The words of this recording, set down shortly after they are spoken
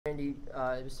Randy,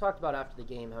 it was talked about after the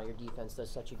game how your defense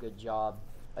does such a good job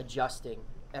adjusting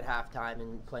at halftime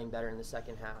and playing better in the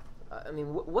second half. I mean,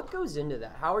 what goes into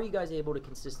that? How are you guys able to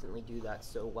consistently do that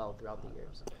so well throughout the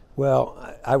years?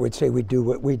 Well, I would say we do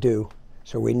what we do,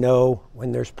 so we know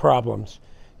when there's problems.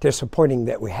 Disappointing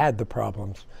that we had the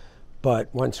problems, but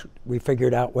once we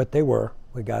figured out what they were,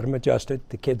 we got them adjusted,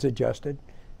 the kids adjusted,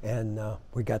 and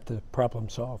we got the problem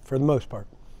solved for the most part.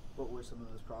 What were some of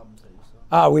those problems that you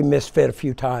saw? We misfit a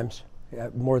few times,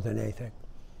 more than anything.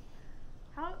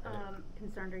 How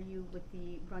concerned are you with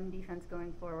the run defense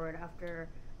going forward after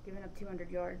giving up 200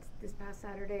 yards this past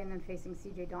Saturday and then facing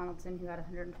C.J. Donaldson, who had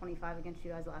 125 against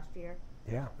you guys last year?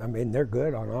 Yeah, I mean, they're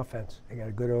good on offense. They got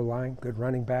a good O-line, good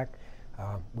running back.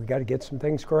 We got to get some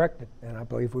things corrected, and I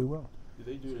believe we will. Do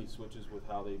they do any switches with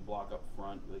how they block up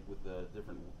front, like with the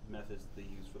different methods they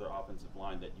use for their offensive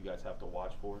line that you guys have to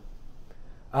watch for?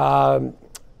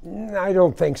 I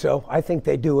don't think so. I think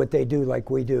they do what they do like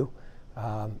we do.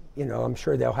 You know, I'm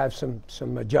sure they'll have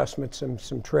some adjustments,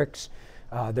 some tricks.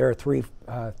 They're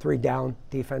a three down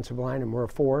defensive line, and we're a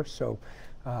four, so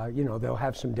you know, they'll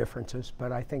have some differences.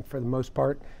 But I think for the most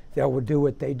part, they'll do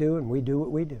what they do, and we do what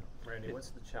we do. Randy, what's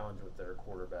the challenge with their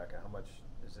quarterback? How much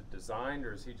is it designed,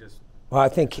 or is he just? Well, I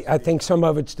think some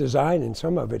of it's design, and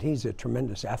some of it he's a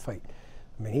tremendous athlete.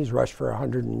 I mean, he's rushed for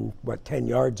 110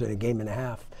 yards in a game and a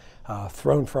half,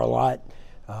 thrown for a lot,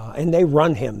 and they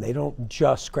run him. They don't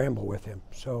just scramble with him.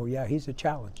 So yeah, he's a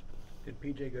challenge. Did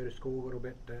PJ go to school a little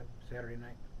bit Saturday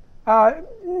night?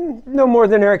 No more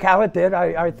than Eric Hallett did.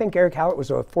 I think Eric Hallett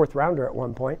was a fourth rounder at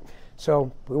one point.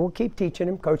 So we will keep teaching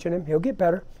him, coaching him. He'll get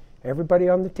better. Everybody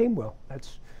on the team will.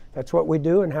 That's what we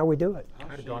do and how we do it.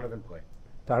 How did Donovan play?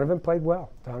 Donovan played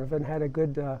well. Donovan had a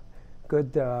good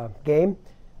game.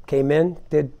 Came in,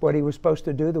 did what he was supposed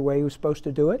to do the way he was supposed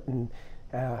to do it, and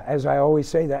as I always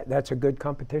say, that's a good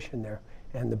competition there.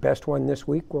 And the best one this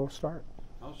week will start.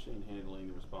 How's Shane handling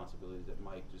the responsibilities that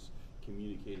Mike just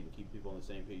communicating and keep people on the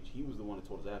same page? He was the one that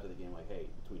told us after the game, like, hey,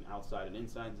 between outside and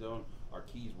inside zone, our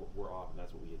keys were off, and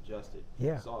that's what we adjusted.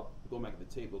 Yeah. I saw, going back at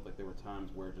the tape, looked like there were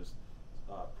times where just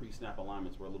pre-snap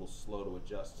alignments were a little slow to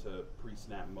adjust to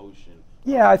pre-snap motion.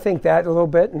 Yeah, I think that a little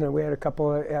bit, and then we had a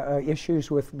couple of issues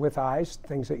with eyes,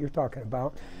 things that you're talking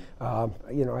about.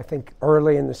 You know, I think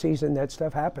early in the season that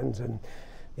stuff happens, and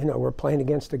you know, we're playing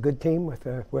against a good team with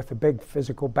a big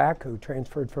physical back who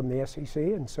transferred from the SEC,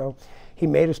 and so he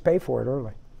made us pay for it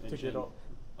early. And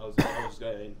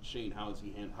Shane, how is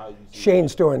he?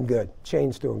 Shane's doing good.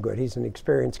 Shane's doing good. He's an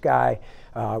experienced guy.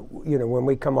 You know, when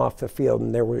we come off the field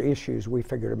and there were issues, we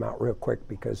figured them out real quick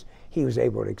because he was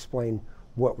able to explain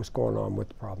what was going on, what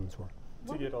the problems were.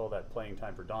 To get all that playing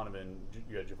time for Donovan,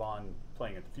 you had Javon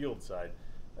playing at the field side.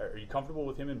 Are you comfortable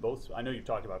with him in both? I know you've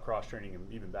talked about cross-training him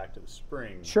even back to the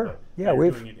spring. Sure. Yeah,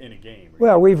 we're doing it in a game.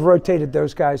 Well, we've rotated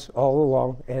those guys all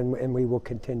along, and we will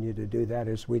continue to do that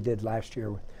as we did last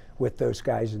year with those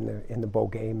guys in the bowl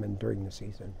game and during the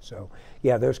season. So,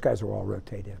 yeah, those guys are all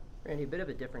rotated. Randy, a bit of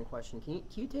a different question. Can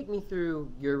you take me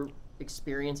through your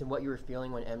experience and what you were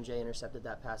feeling when MJ intercepted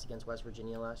that pass against West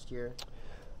Virginia last year?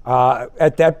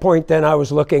 At that point, then, I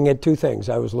was looking at two things.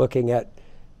 I was looking at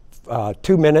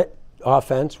 2-minute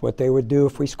offense, what they would do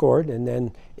if we scored, and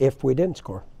then if we didn't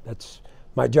score. That's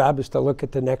my job, is to look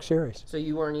at the next series. So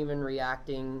you weren't even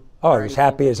reacting? Oh, I was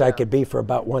happy as I could be for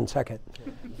about 1 second.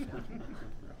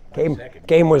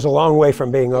 Game was a long way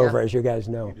from being over, as you guys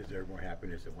know. You deserve more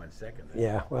happiness than 1 second.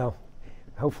 Yeah, well,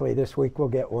 hopefully this week we'll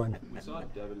get one. We saw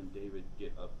Devin and David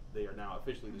get up. They are now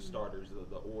officially the starters.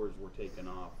 The oars were taken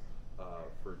off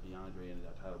for DeAndre and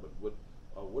Tyler. But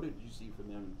what did you see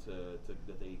from them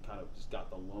that they kind of just got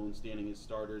the lone standing as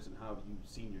starters, and how have you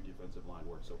seen your defensive line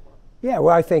work so far? Yeah,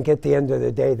 well, I think at the end of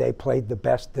the day they played the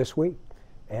best this week.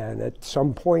 And at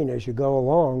some point as you go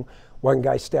along, one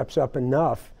guy steps up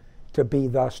enough to be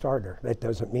the starter. That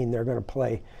doesn't mean they're going to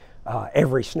play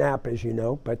every snap, as you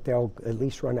know, but they'll at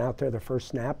least run out there the first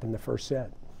snap and the first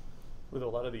set. With a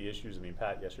lot of the issues, I mean,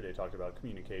 Pat yesterday talked about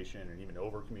communication and even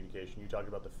over-communication. You talked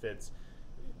about the fits.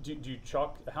 Do you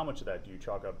chalk, how much of that do you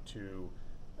chalk up to,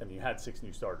 I mean, you had 6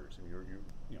 new starters. I mean,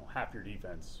 you know, half your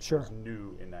defense was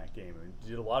new in that game. I mean,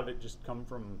 did a lot of it just come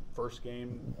from first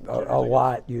game? A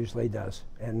lot usually does,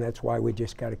 and that's why we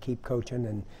just got to keep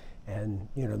coaching, and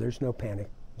you know, there's no panic.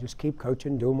 Just keep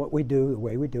coaching, doing what we do, the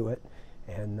way we do it,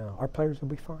 and our players will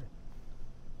be fine.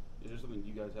 Is there something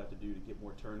you guys have to do to get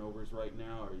more turnovers right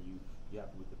now, or are you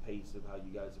happy with the pace of how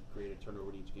you guys have created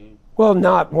turnover in each game? Well,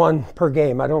 not one per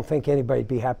game. I don't think anybody'd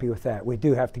be happy with that. We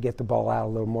do have to get the ball out a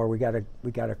little more. We got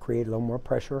to create a little more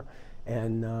pressure,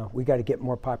 and we got to get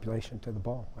more population to the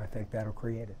ball. I think that'll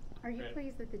create it. Are you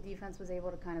pleased that the defense was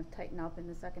able to kind of tighten up in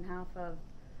the second half of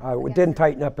It didn't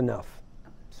tighten up enough.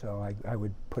 So I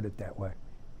would put it that way.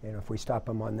 You know, if we stop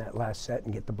them on that last set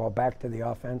and get the ball back to the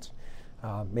offense,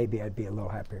 maybe I'd be a little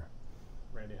happier.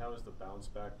 Randy, how has the bounce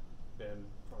back been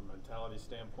from a mentality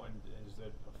standpoint? Is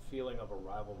it a feeling of a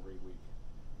rivalry week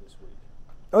this week?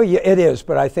 Oh yeah, it is.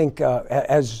 But I think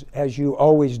as you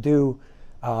always do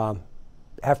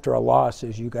after a loss,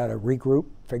 is you got to regroup,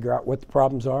 figure out what the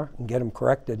problems are, and get them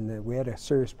corrected. And we had a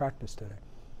serious practice today.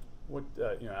 What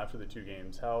after the 2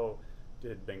 games, how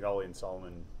did Bengali and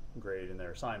Solomon grade in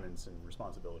their assignments and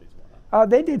responsibilities and whatnot?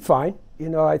 They did fine. You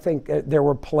know, I think there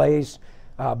were plays.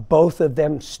 Both of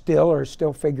them are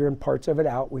still figuring parts of it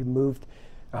out. We moved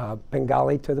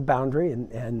Bengali to the boundary,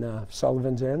 and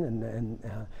Sullivan's in,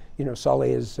 and you know,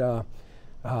 Sully is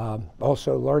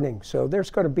also learning. So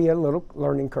there's going to be a little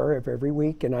learning curve every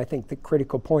week, and I think the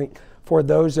critical point for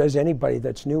those, as anybody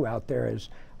that's new out there, is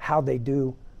how they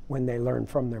do when they learn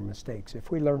from their mistakes. If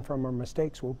we learn from our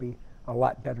mistakes, we'll be a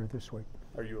lot better this week.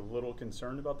 Are you a little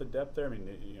concerned about the depth there? I mean,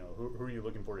 you know, who are you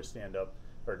looking for to stand up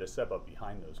or to step up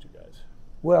behind those 2 guys?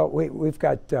 Well, we've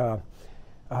got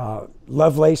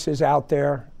Lovelace is out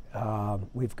there.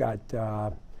 We've got,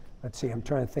 let's see, I'm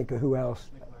trying to think of who else.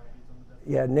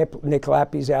 Yeah, Nick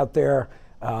Lappy's out there.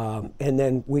 And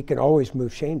then we can always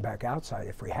move Shane back outside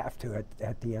if we have to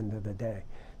at the end of the day.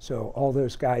 So all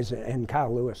those guys, and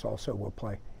Kyle Lewis also will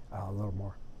play a little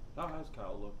more. How has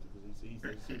Kyle looked? Because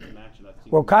he's seen some action.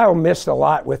 Well, Kyle missed a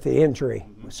lot with the injury,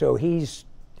 so he's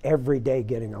every day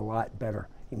getting a lot better.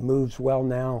 He moves well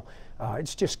now.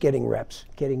 It's just getting reps,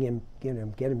 get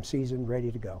him seasoned,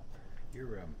 ready to go.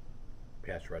 Your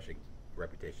pass rushing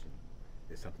reputation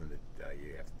is something that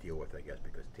you have to deal with, I guess,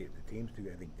 because the teams do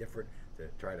anything different to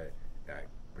try to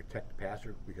protect the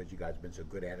passer because you guys have been so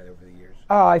good at it over the years.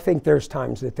 I think there's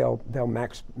times that they'll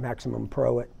maximum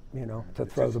pro it, you know, to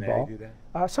Does throw the Cincinnati ball. do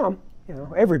that? Some, you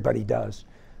know, everybody does.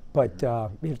 But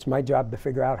it's my job to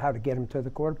figure out how to get him to the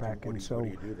quarterback. What do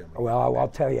you do then? Well, I'll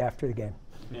tell you after the game.